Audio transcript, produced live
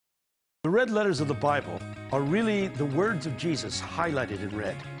The red letters of the Bible are really the words of Jesus highlighted in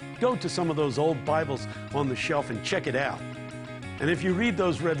red. Go to some of those old Bibles on the shelf and check it out. And if you read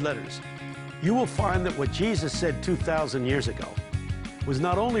those red letters, you will find that what Jesus said 2,000 years ago was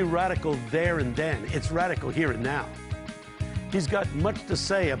not only radical there and then, it's radical here and now. He's got much to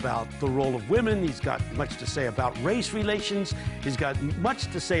say about the role of women. He's got much to say about race relations. He's got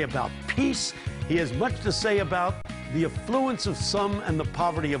much to say about peace. He has much to say about the affluence of some and the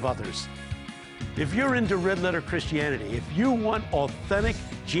poverty of others. If you're into red letter Christianity, if you want authentic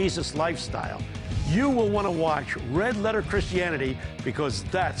Jesus lifestyle, you will want to watch Red Letter Christianity, because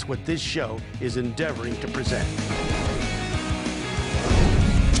that's what this show is endeavoring to present.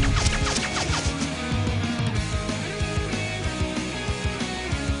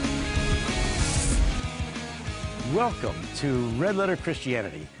 Welcome to Red Letter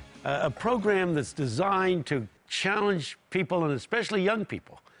Christianity, a program that's designed to challenge people, and especially young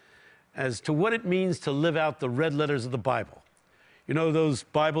people, as to what it means to live out the red letters of the Bible. You know, those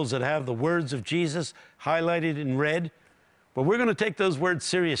Bibles that have the words of Jesus highlighted in red? Well, we're going to take those words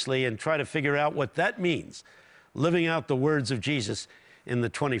seriously and try to figure out what that means, living out the words of Jesus in the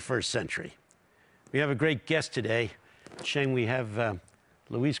 21st century. We have a great guest today. Shane, we have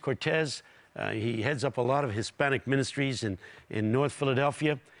Luis Cortes. He heads up a lot of Hispanic ministries in North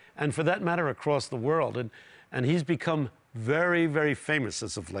Philadelphia, and for that matter, across the world. And he's become very, very famous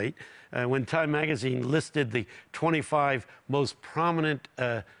as of late. When Time magazine listed the 25 most prominent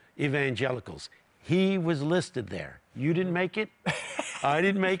evangelicals, he was listed there. You didn't make it. I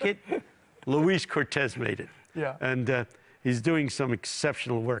didn't make it. Luis Cortes made it. Yeah. And he's doing some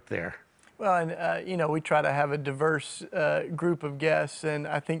exceptional work there. Well, and, you know, we try to have a diverse group of guests, and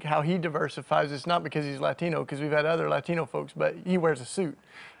I think how he diversifies, it's not because he's Latino, because we've had other Latino folks, but he wears a suit.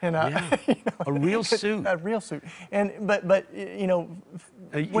 And, yeah, you know, a real suit. A real suit. And, but you know,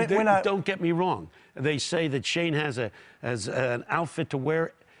 don't get me wrong. They say that Shane has an outfit to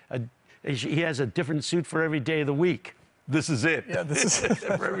wear. He has a different suit for every day of the week. This is it. Yeah, this is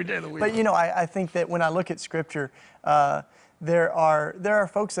for every day of the week. But, you know, I think that when I look at Scripture, there are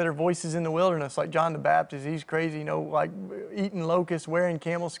folks that are voices in the wilderness, like John the Baptist. He's crazy, you know, like eating locusts, wearing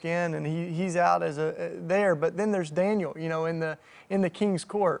camel skin, and he's out as there. But then there's Daniel, you know, in the king's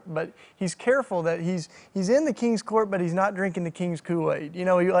court. But he's careful that he's in the king's court, but he's not drinking the king's Kool-Aid. You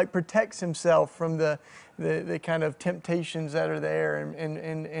know, he like protects himself from the kind of temptations that are there,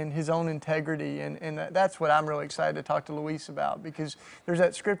 and his own integrity. And that's what I'm really excited to talk to Luis about, because there's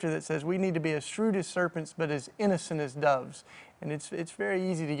that scripture that says we need to be as shrewd as serpents, but as innocent as doves. And it's very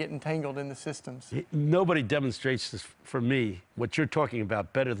easy to get entangled in the systems. Nobody demonstrates this for me, what you're talking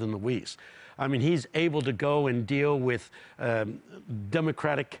about, better than Luis. I mean, he's able to go and deal with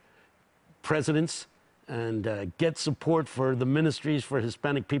Democratic presidents and get support for the ministries for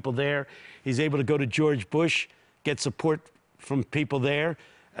Hispanic people there. He's able to go to George Bush, get support from people there.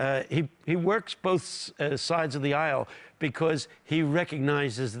 He works both sides of the aisle, because he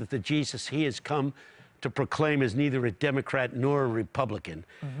recognizes that the Jesus he has come to proclaim is neither a Democrat nor a Republican.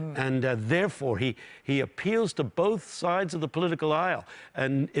 Mm-hmm. And therefore, he appeals to both sides of the political aisle.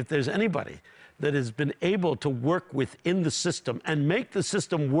 And if there's anybody that has been able to work within the system and make the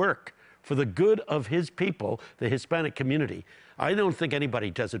system work for the good of his people, the Hispanic community, I don't think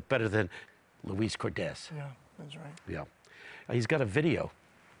anybody does it better than Luis Cortes. Yeah, that's right. Yeah. He's got a video.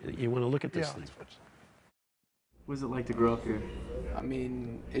 You want to look at this thing? What's it like to grow up here? I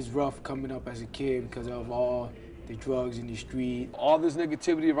mean, it's rough coming up as a kid because of all the drugs in the street. All this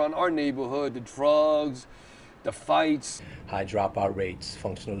negativity around our neighborhood, the drugs, the fights. High dropout rates,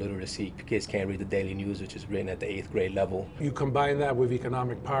 functional literacy. Kids can't read the daily news, which is written at the 8th grade level. You combine that with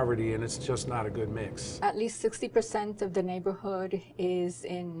economic poverty, and it's just not a good mix. At least 60% of the neighborhood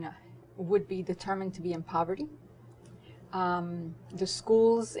would be determined to be in poverty. The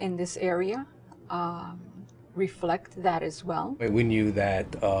schools in this area reflect that as well. We knew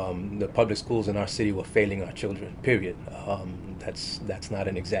that the public schools in our city were failing our children, period. That's not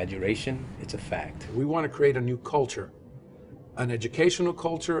an exaggeration, it's a fact. We want to create a new culture, an educational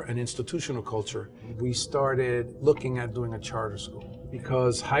culture, an institutional culture. We started looking at doing a charter school,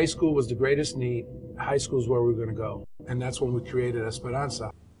 because high school was the greatest need. High school is where we were going to go. And that's when we created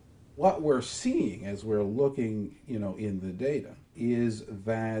Esperanza. What we're seeing as we're looking, you know, in the data is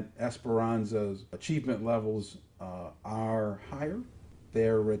that Esperanza's achievement levels are higher,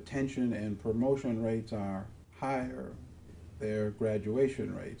 their retention and promotion rates are higher, their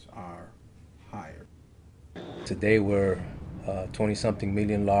graduation rates are higher. Today we're 20-something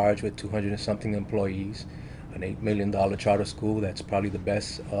million large with 200 and something employees, an $8 million charter school that's probably the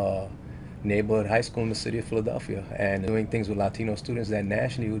best neighborhood high school in the city of Philadelphia, and doing things with Latino students that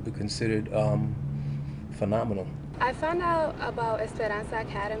nationally would be considered phenomenal. I found out about Esperanza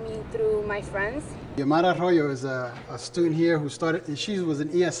Academy through my friends. Yamara Arroyo is a student here who started, she was an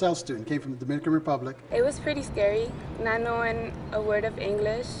ESL student, came from the Dominican Republic. It was pretty scary, not knowing a word of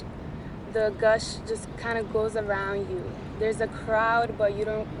English. The gush just kind of goes around you. There's a crowd, but you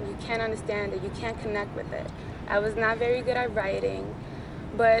can't understand it, you can't connect with it. I was not very good at writing,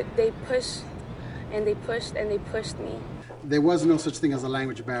 but they pushed and they pushed and they pushed me. There was no such thing as a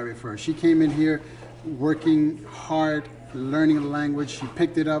language barrier for her. She came in here working hard, learning the language. She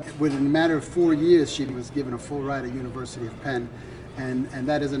picked it up. Within a matter of 4 years, she was given a full ride at University of Penn, and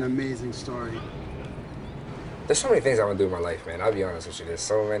that is an amazing story. There's so many things I want to do in my life, man. I'll be honest with you. There's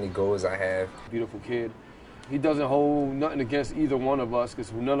so many goals I have. Beautiful kid. He doesn't hold nothing against either one of us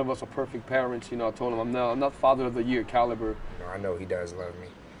because none of us are perfect parents. You know, I told him I'm not father of the year caliber. No, I know he does love me,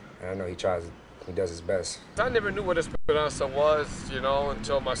 and I know he does his best. I never knew what Esperanza was, you know,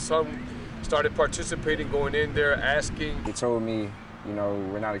 until my son started participating, going in there, asking. He told me, you know,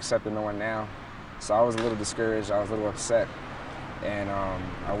 we're not accepting no one now. So I was a little discouraged, I was a little upset. And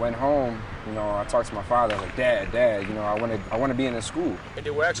I went home, you know, I talked to my father, like, Dad, you know, I want to be in the school. And they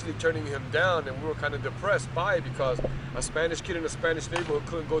were actually turning him down, and we were kind of depressed by it because a Spanish kid in a Spanish neighborhood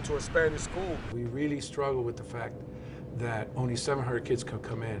couldn't go to a Spanish school. We really struggle with the fact that only 700 kids can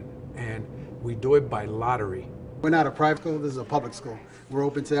come in, and we do it by lottery. We're not a private school, this is a public school. We're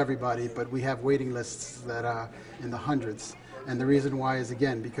open to everybody, but we have waiting lists that are in the hundreds. And the reason why is,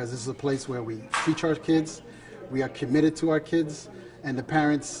 again, because this is a place where we teach our kids, we are committed to our kids, and the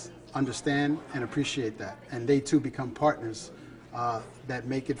parents understand and appreciate that. And they too become partners that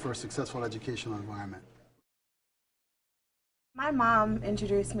make it for a successful educational environment. My mom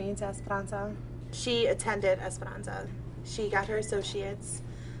introduced me to Esperanza. She attended Esperanza. She got her associates.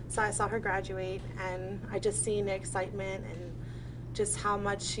 So I saw her graduate, and I just seen the excitement and just how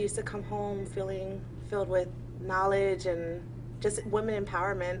much she used to come home feeling filled with knowledge and just women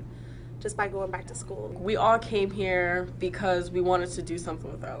empowerment just by going back to school. We all came here because we wanted to do something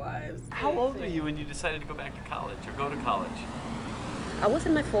with our lives. How old were you when you decided to go back to college or go to college? I was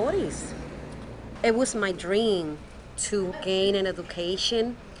in my 40s. It was my dream to gain an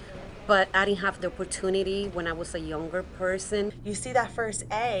education, but I didn't have the opportunity when I was a younger person. You see that first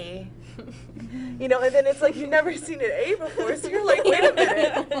A, you know, and then it's like you've never seen an A before, so you're like, wait a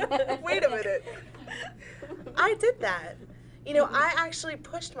minute. I did that. You know, I actually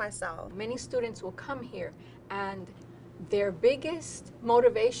pushed myself. Many students will come here and their biggest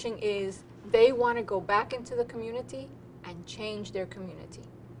motivation is they want to go back into the community and change their community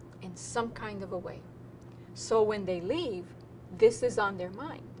in some kind of a way. So when they leave, this is on their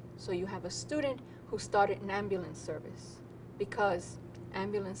mind. So you have a student who started an ambulance service because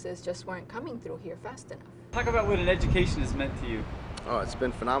ambulances just weren't coming through here fast enough. Talk about what an education has meant to you. Oh, it's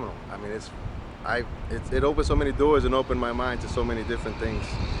been phenomenal. I mean, it opened so many doors and opened my mind to so many different things.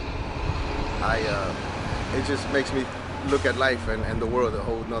 It just makes me look at life and the world a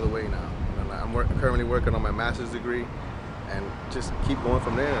whole nother way now. And I'm currently working on my master's degree and just keep going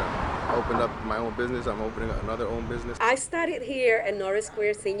from there. I opened up my own business. I'm opening another own business. I studied here at Norris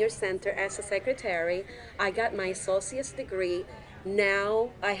Square Senior Center as a secretary. I got my associate's degree. Now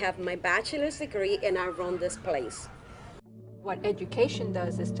I have my bachelor's degree and I run this place. What education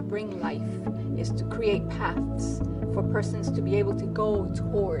does is to bring life, is to create paths for persons to be able to go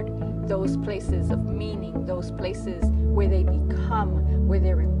toward those places of meaning, those places where they become, where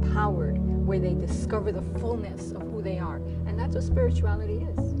they're empowered, where they discover the fullness of who they are. And that's what spirituality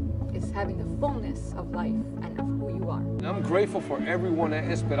is having the fullness of life and of who you are. And I'm grateful for everyone at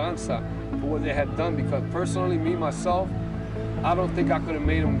Esperanza for what they have done because personally, me, myself, I don't think I could have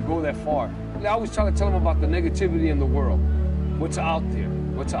made them go that far. I always try to tell them about the negativity in the world. What's out there?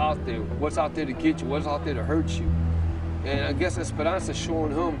 What's out there? What's out there to get you? What's out there to hurt you? And I guess Esperanza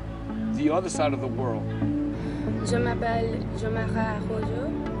showing him the other side of the world. Je m'appelle Yamara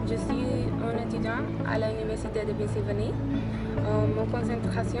Arroyo. Je suis un étudiant à l'Université de Pennsylvanie. Mon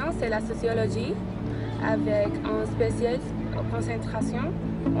concentration, c'est la sociologie avec une spéciale concentration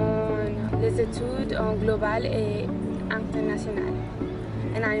en les études globales et internationales.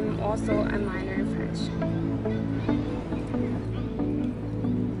 And I'm also a minor in French.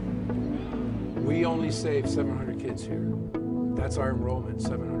 We only save 700 kids here. That's our enrollment,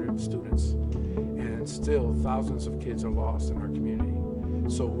 700 students. And still, thousands of kids are lost in our community.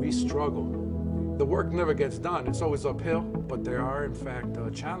 So we struggle. The work never gets done. It's always uphill, but there are, in fact,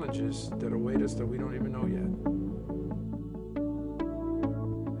 challenges that await us that we don't even know yet.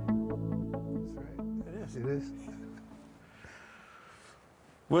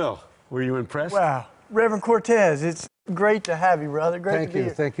 Well, Were you impressed? Wow. Reverend Cortes, it's great to have you, brother. Great to be here.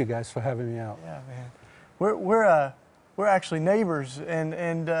 Thank you guys for having me out. Yeah, man. We're actually neighbors,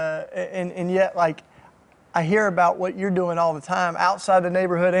 and yet, like, I hear about what you're doing all the time outside the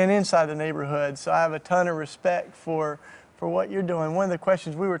neighborhood and inside the neighborhood. So I have a ton of respect for what you're doing. One of the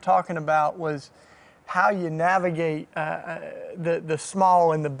questions we were talking about was how you navigate the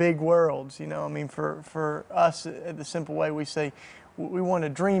small and the big worlds. You know, I mean, for us, the simple way we say, we want to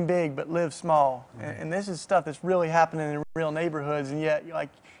dream big but live small. And this is stuff that's really happening in real neighborhoods, and yet, like,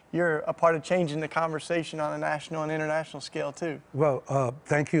 you're a part of changing the conversation on a national and international scale too. Well,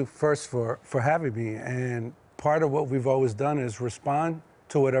 thank you first for having me. And part of what we've always done is respond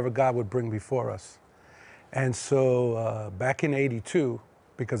to whatever God would bring before us. And so back in '82,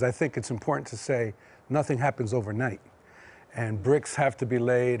 because I think it's important to say nothing happens overnight, and bricks have to be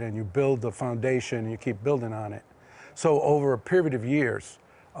laid, and you build the foundation and you keep building on it. So over a period of years,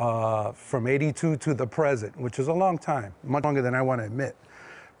 from '82 to the present, which is a long time, much longer than I want to admit,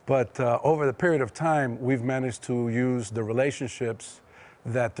 but over the period of time, we've managed to use the relationships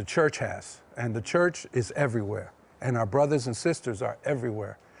that the church has. And the church is everywhere. And our brothers and sisters are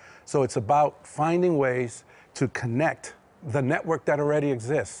everywhere. So it's about finding ways to connect the network that already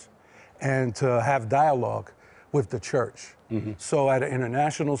exists and to have dialogue with the church. So at an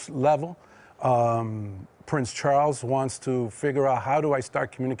international level, Prince Charles wants to figure out, how do I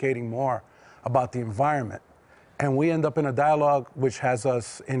start communicating more about the environment? And we end up in a dialogue which has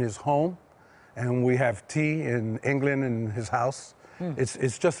us in his home, and we have tea in England in his house.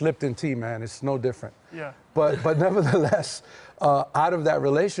 It's just Lipton tea, man. It's no different. Yeah. But nevertheless, out of that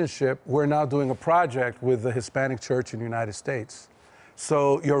relationship, we're now doing a project with the Hispanic Church in the United States.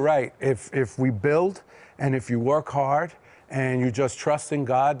 So you're right. If we build, and if you work hard, and you just trust in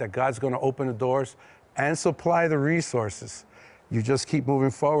God, that God's going to open the doors and supply the resources, you just keep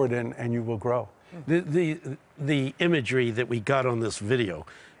moving forward, and you will grow. The imagery that we got on this video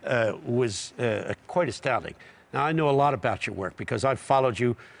was quite astounding. Now, I know a lot about your work because I've followed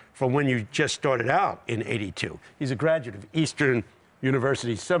you from when you just started out in '82. He's a graduate of Eastern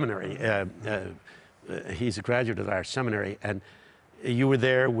University Seminary. He's a graduate of our seminary, and you were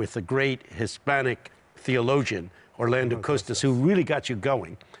there with the great Hispanic theologian, Orlando Cortes, who really got you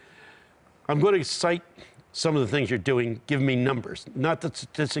going. I'm going to cite some of the things you're doing. Give me numbers, not the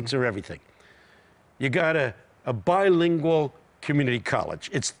statistics or everything. You got a bilingual community college.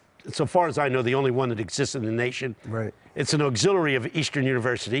 It's, so far as I know, the only one that exists in the nation. Right. It's an auxiliary of Eastern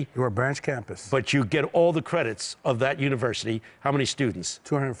University. You're a branch campus. But you get all the credits of that university. How many students?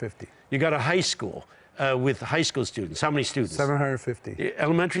 250. You got a high school with high school students. How many students? 750.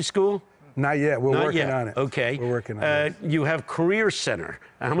 Elementary school? Not yet. We're working on it. Okay. We're working on it. You have Career Center.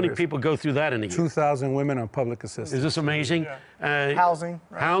 How many people go through that in a year? 2,000 women on public assistance. Is this amazing? Housing.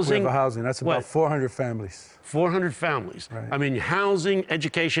 Right? Housing. We have a housing. That's about 400 families. 400 families. Right. I mean, housing,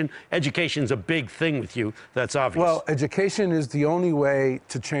 education. Education's a big thing with you. That's obvious. Well, education is the only way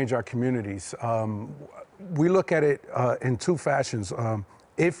to change our communities. We look at it in two fashions.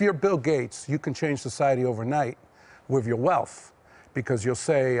 If you're Bill Gates, you can change society overnight with your wealth. Because you'll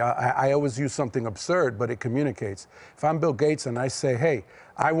say, I always use something absurd, but it communicates. If I'm Bill Gates and I say, hey,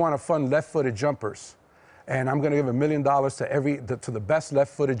 I want to fund left-footed jumpers, and I'm going to give $1 million to the best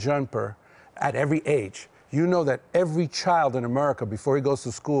left-footed jumper at every age, you know that every child in America, before he goes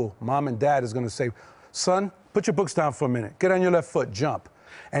to school, mom and dad is going to say, son, put your books down for a minute. Get on your left foot, jump.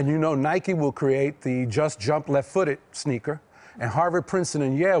 And you know Nike will create the Just Jump left-footed sneaker, and Harvard, Princeton,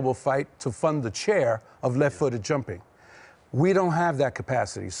 and Yale will fight to fund the chair of left-footed jumping. We don't have that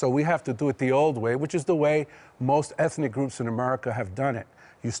capacity, so we have to do it the old way, which is the way most ethnic groups in America have done it.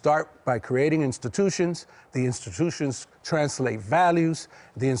 You start by creating institutions. The institutions translate values.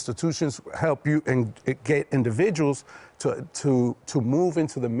 The institutions help you and get individuals to move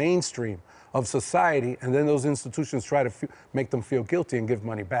into the mainstream of society, and then those institutions try to make them feel guilty and give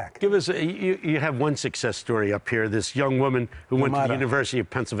money back. Give us, you have one success story up here, this young woman who went to the University of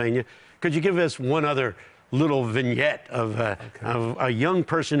Pennsylvania. Could you give us one other little vignette of a young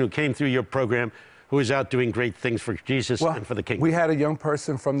person who came through your program who is out doing great things for Jesus and for the kingdom? We had a young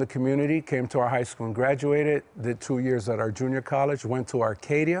person from the community, came to our high school and graduated, did 2 years at our junior college, went to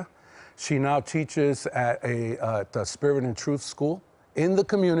Arcadia. She now teaches at the Spirit and Truth School in the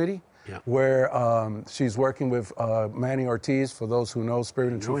community, where she's working with Manny Ortiz, for those who know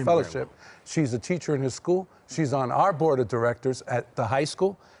Spirit and Truth Fellowship. She's a teacher in his school. She's on our board of directors at the high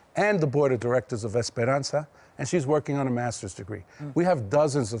school and the board of directors of Esperanza, and she's working on a master's degree. We have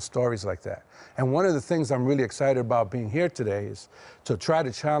dozens of stories like that. And one of the things I'm really excited about being here today is to try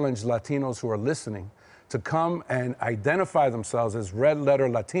to challenge Latinos who are listening to come and identify themselves as red letter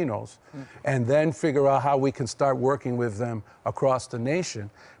Latinos and then figure out how we can start working with them across the nation,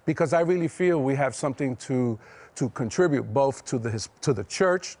 because I really feel we have something to contribute both to the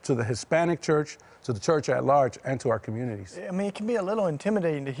church, to the Hispanic church, to the church at large, and to our communities. I mean, it can be a little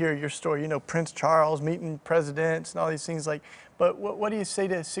intimidating to hear your story, you know, Prince Charles meeting presidents and all these things but what do you say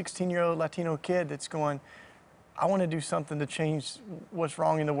to a 16-year-old Latino kid that's going, I want to do something to change what's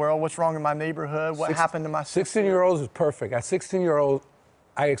wrong in the world, what's wrong in my neighborhood, what happened to my sister? 16-year-olds is perfect. At 16-year-old,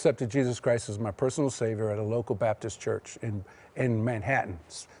 I accepted Jesus Christ as my personal Savior at a local Baptist church in Manhattan,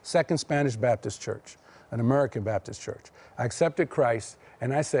 Second Spanish Baptist Church, an American Baptist church. I accepted Christ,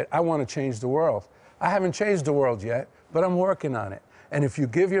 and I said, I want to change the world. I haven't changed the world yet, but I'm working on it. And if you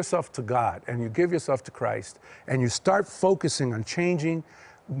give yourself to God, and you give yourself to Christ, and you start focusing on changing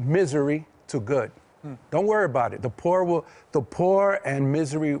misery to good, don't worry about it. The poor and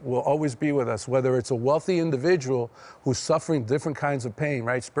misery will always be with us, whether it's a wealthy individual who's suffering different kinds of pain,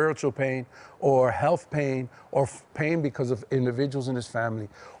 right? Spiritual pain or health pain or pain because of individuals in his family,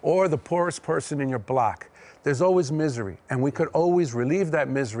 or the poorest person in your block. There's always misery, and we could always relieve that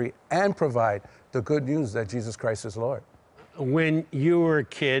misery and provide the good news that Jesus Christ is Lord. When you were a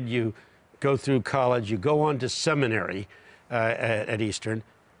kid, you go through college, you go on to seminary at Eastern,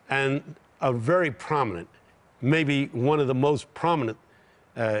 and a very prominent, maybe one of the most prominent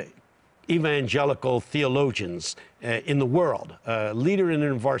evangelical theologians in the world, leader in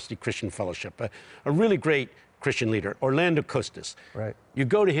an varsity Christian fellowship, a really great Christian leader, Orlando Cortes. Right. You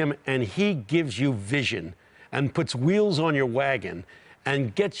go to him and he gives you vision and puts wheels on your wagon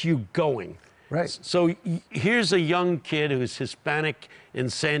and gets you going. Right. So here's a young kid who's Hispanic in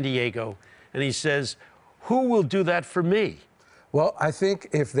San Diego, and he says, who will do that for me? Well, I think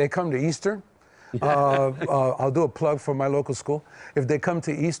if they come to Eastern, I'll do a plug for my local school. If they come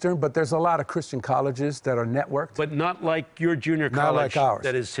to Eastern, but there's a lot of Christian colleges that are networked. But not like your junior college, not like ours.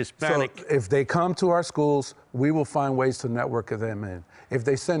 That is Hispanic. So if they come to our schools, we will find ways to network them in. If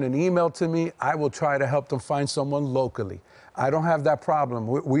they send an email to me, I will try to help them find someone locally. I don't have that problem.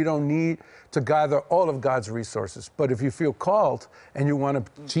 We don't need to gather all of God's resources. But if you feel called and you want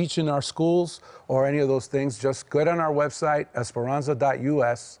to teach in our schools or any of those things, just go on our website,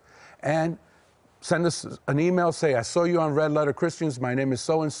 esperanza.us, and send us an email, say, I saw you on Red Letter Christians, my name is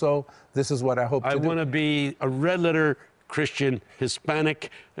so-and-so, this is what I hope to do. I want to be a Red Letter Christian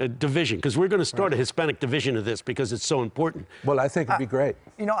Hispanic division, because we're going to start a Hispanic division of this because it's so important. Well, I think it'd be great.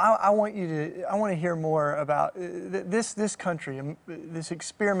 You know, I want to hear more about this country, this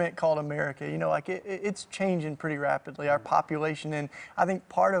experiment called America. You know, like it's changing pretty rapidly, our population, and I think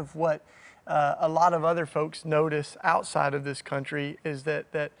part of what a lot of other folks notice outside of this country is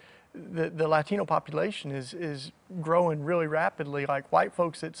that the Latino population is growing really rapidly. Like white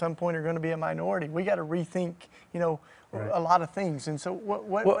folks at some point are going to be a minority. We got to rethink, you know, a lot of things. And so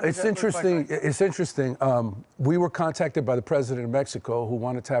Well, it's interesting. It's interesting. We were contacted by the president of Mexico, who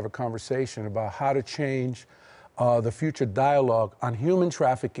wanted to have a conversation about how to change the future dialogue on human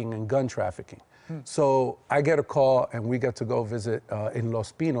trafficking and gun trafficking. So I get a call, and we get to go visit in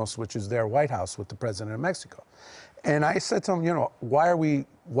Los Pinos, which is their White House, with the president of Mexico. And I said to him, you know,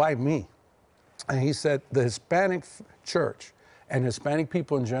 why me? And he said, the Hispanic church and Hispanic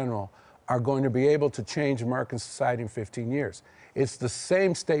people in general are going to be able to change American society in 15 years. It's the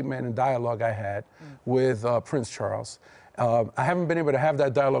same statement and dialogue I had with Prince Charles. I haven't been able to have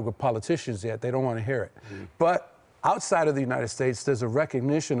that dialogue with politicians yet. They don't want to hear it. But outside of the United States, there's a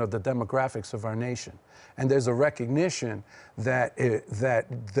recognition of the demographics of our nation. And there's a recognition that,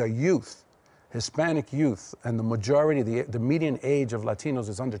 that the youth, Hispanic youth, and the majority, the median age of Latinos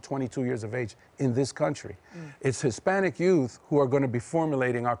is under 22 years of age in this country. It's Hispanic youth who are going to be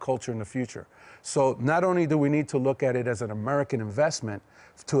formulating our culture in the future. So not only do we need to look at it as an American investment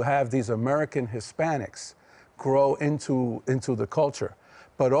to have these American Hispanics grow into the culture,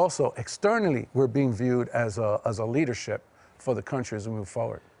 but also externally we're being viewed as a leadership for the country as we move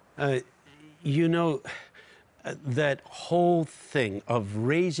forward. You know, that whole thing of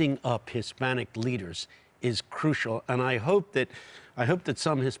raising up Hispanic leaders is crucial, and I hope that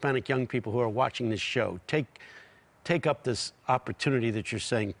some Hispanic young people who are watching this show take up this opportunity that you're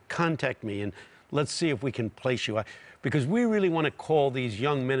saying. Contact me, and let's see if we can place you. Because we really want to call these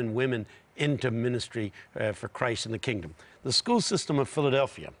young men and women into ministry for Christ and the kingdom. The school system of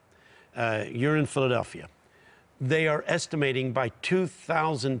Philadelphia, you're in Philadelphia, they are estimating by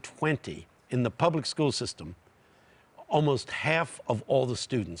 2020 in the public school system, almost half of all the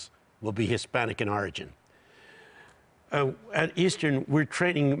students will be Hispanic in origin. At Eastern, we're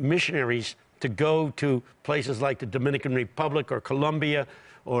training missionaries to go to places like the Dominican Republic or Colombia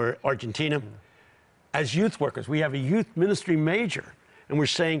or Argentina. as youth workers. We have a youth ministry major, and we're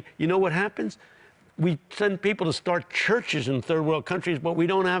saying, you know what happens? We send people to start churches in third world countries, but we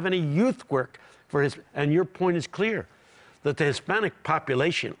don't have any youth work for his. And your point is clear, that the Hispanic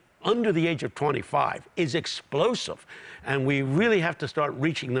population under the age of 25 is explosive, and we really have to start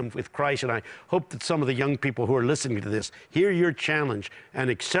reaching them with Christ. And I hope that some of the young people who are listening to this hear your challenge and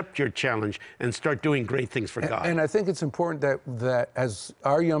accept your challenge and start doing great things for God. And I think it's important that as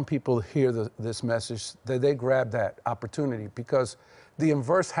our young people hear this message, that they grab that opportunity, because the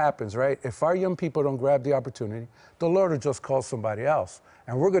inverse happens, right? If our young people don't grab the opportunity, the Lord will just call somebody else.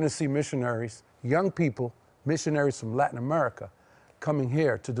 And we're going to see missionaries, young people, missionaries from Latin America, coming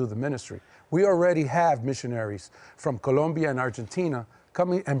here to do the ministry. We already have missionaries from Colombia and Argentina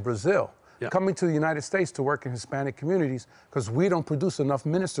coming, and Brazil, coming to the United States to work in Hispanic communities, because we don't produce enough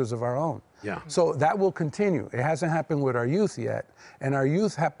ministers of our own. So that will continue. It hasn't happened with our youth yet, and our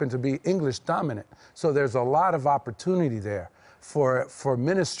youth happen to be English dominant. So there's a lot of opportunity there for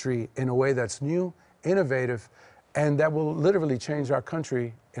ministry in a way that's new, innovative, and that will literally change our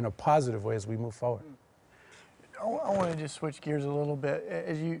country in a positive way as we move forward. I want to just switch gears a little bit.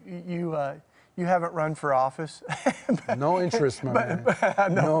 As you haven't run for office. No interest, my man.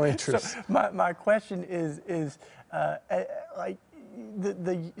 No interest. So my question is like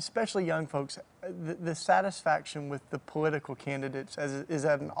especially young folks, the satisfaction with the political candidates is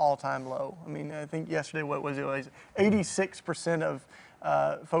at an all-time low. I mean, I think yesterday, what was it? 86% of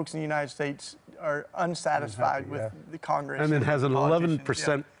folks in the United States are unsatisfied with the Congress. And it has an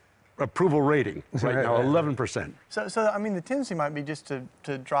 11% approval rating right now, 11%. So I mean, the tendency might be just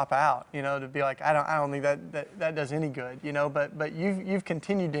to drop out, you know, to be like, I don't think that does any good, you know. But you've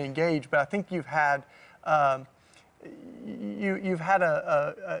continued to engage. But I think you've had you've had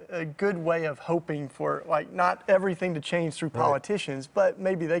a good way of hoping for, like, not everything to change through politicians, but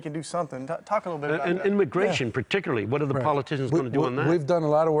maybe they can do something. Talk a little bit about that. Immigration, particularly. What are the politicians going to do on that? We've done a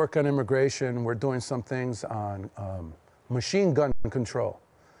lot of work on immigration. We're doing some things on machine gun control.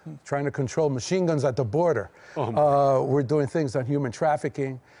 Trying to control machine guns at the border. We're doing things on human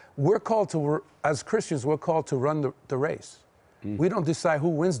trafficking. We're called to, as Christians, we're called to run the race. We don't decide who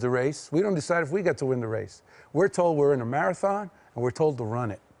wins the race. We don't decide if we get to win the race. We're told we're in a marathon, and we're told to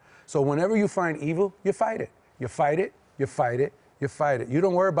run it. So whenever you find evil, you fight it. You fight it, you fight it, you fight it. You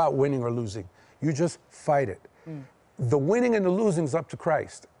don't worry about winning or losing. You just fight it. The winning and the losing is up to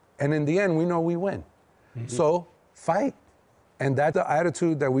Christ. And in the end, we know we win. So fight. And that's the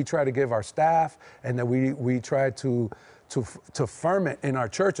attitude that we try to give our staff, and that we try to ferment in our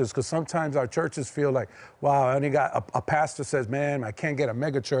churches, because sometimes our churches feel like, wow, I only got a pastor says, man, I can't get a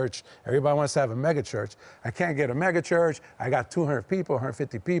mega church. Everybody wants to have a mega church. I can't get a mega church. I got 200 people,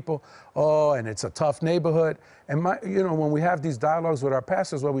 150 people. Oh, and it's a tough neighborhood. And when we have these dialogues with our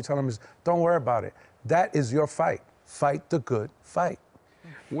pastors, what we tell them is, don't worry about it. That is your fight. Fight the good fight.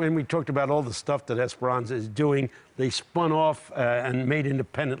 When we talked about all the stuff that Esperanza is doing, they spun off and made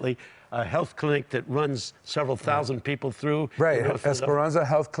independently a health clinic that runs several thousand people through. Right, Esperanza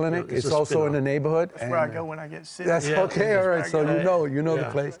Health Clinic. It's also in the neighborhood. That's where I go when I get sick. That's okay, all right. So you know the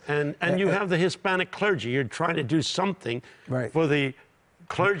place. And you have the Hispanic clergy. You're trying to do something for the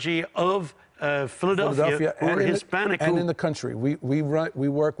clergy of Philadelphia who are Hispanic. And in the country. We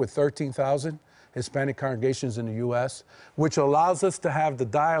work with 13,000 Hispanic congregations in the U.S., which allows us to have the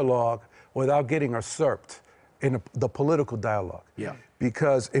dialogue without getting usurped in the political dialogue.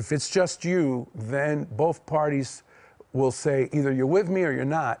 Because if it's just you, then both parties will say either you're with me or you're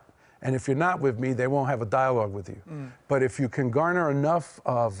not. And if you're not with me, they won't have a dialogue with you. But if you can garner enough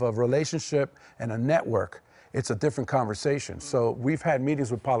of a relationship and a network, it's a different conversation. So we've had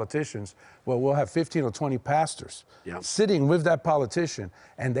meetings with politicians where we'll have 15 or 20 pastors sitting with that politician,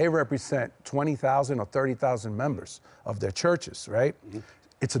 and they represent 20,000 or 30,000 members of their churches, right?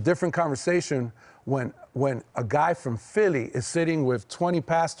 It's a different conversation when a guy from Philly is sitting with 20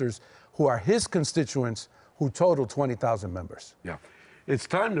 pastors who are his constituents who total 20,000 members. It's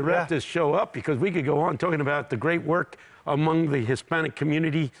time to wrap this show up, because we could go on talking about the great work among the Hispanic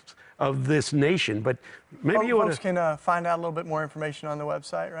community of this nation, but maybe you want to... Folks can find out a little bit more information on the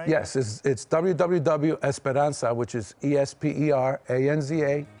website, right? Yes, it's www.esperanza, which is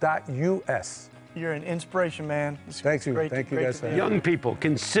ESPERANZA.US. You're an inspiration, man. Thank you. Thank you, guys. Young people,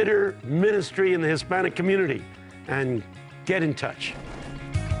 consider ministry in the Hispanic community and get in touch.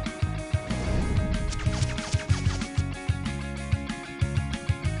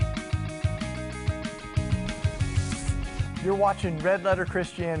 You're watching Red Letter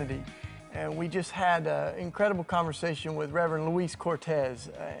Christianity, and we just had an incredible conversation with Reverend Luis Cortes.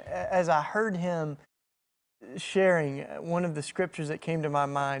 As I heard him sharing, one of the scriptures that came to my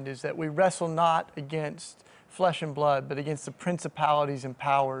mind is that we wrestle not against flesh and blood, but against the principalities and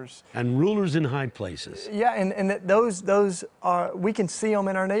powers. And rulers in high places. Yeah, and that those are, we can see them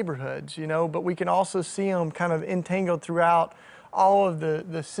in our neighborhoods, you know, but we can also see them kind of entangled throughout all of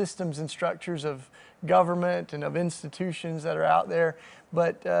the systems and structures of government and of institutions that are out there.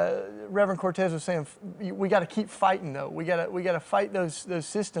 But Reverend Cortes was saying, we got to keep fighting though. We got to fight those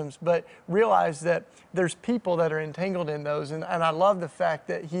systems, but realize that there's people that are entangled in those. And I love the fact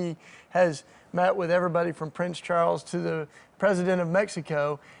that he has met with everybody from Prince Charles to the President of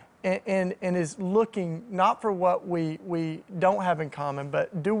Mexico, and is looking not for what we don't have in common, but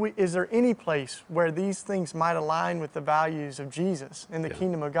is there any place where these things might align with the values of Jesus and the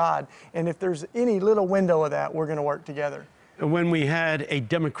kingdom of God? And if there's any little window of that, we're going to work together. When we had a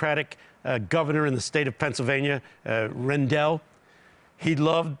Democratic governor in the state of Pennsylvania, Rendell, he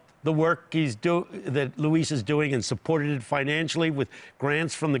loved the work that Luis is doing and supported it financially with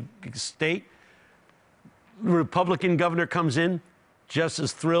grants from the state. The Republican governor comes in, just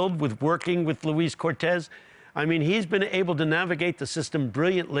as thrilled with working with Luis Cortes. I mean, he's been able to navigate the system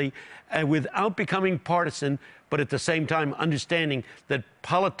brilliantly and without becoming partisan, but at the same time understanding that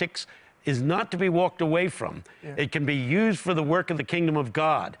politics is not to be walked away from. Yeah. It can be used for the work of the kingdom of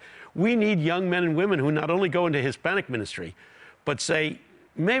God. We need young men and women who not only go into Hispanic ministry, but say,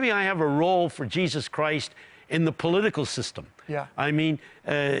 maybe I have a role for Jesus Christ in the political system. Yeah. I mean,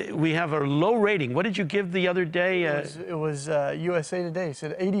 we have a low rating. What did you give the other day? It was USA Today. It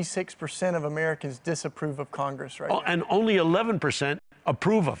said 86% of Americans disapprove of Congress right now. And only 11%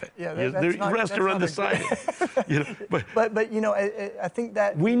 approve of it. Yeah, the rest are undecided. You know, but you know, I think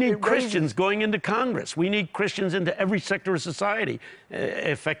that we need Christians going into Congress. We need Christians into every sector of society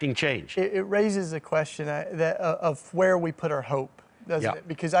affecting change. It raises the question of where we put our hope, doesn't it?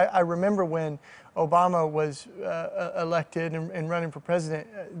 Because I remember when Obama was elected and running for president,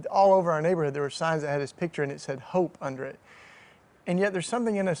 all over our neighborhood there were signs that had his picture and it said hope under it. And yet there's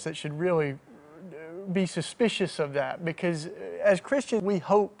something in us that should really be suspicious of that, because as Christians we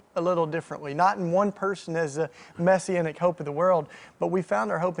hope a little differently, not in one person as the messianic hope of the world, but we found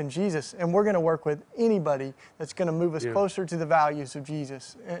our hope in Jesus, and we're going to work with anybody that's going to move us closer to the values of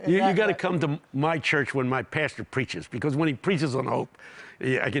Jesus. You got to come to my church when my pastor preaches, because when he preaches on hope,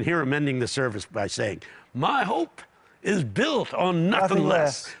 I can hear him ending the service by saying, my hope is built on nothing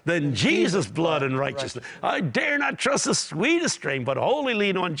less than Jesus' blood and righteousness. I dare not trust the sweetest strain, but wholly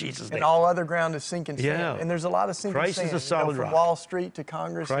lean on Jesus' name. And all other ground is sinking sand. And there's a lot of sinking sand. Christ is a solid rock. From Wall Street to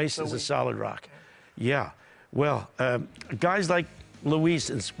Congress. Christ is a solid rock. Yeah. Well, guys like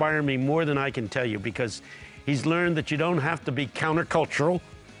Luis inspire me more than I can tell you, because he's learned that you don't have to be countercultural.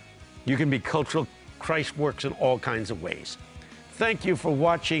 You can be cultural. Christ works in all kinds of ways. Thank you for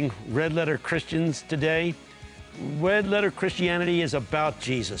watching Red Letter Christians today. Red Letter Christianity is about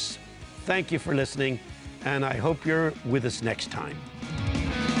Jesus. Thank you for listening, and I hope you're with us next time.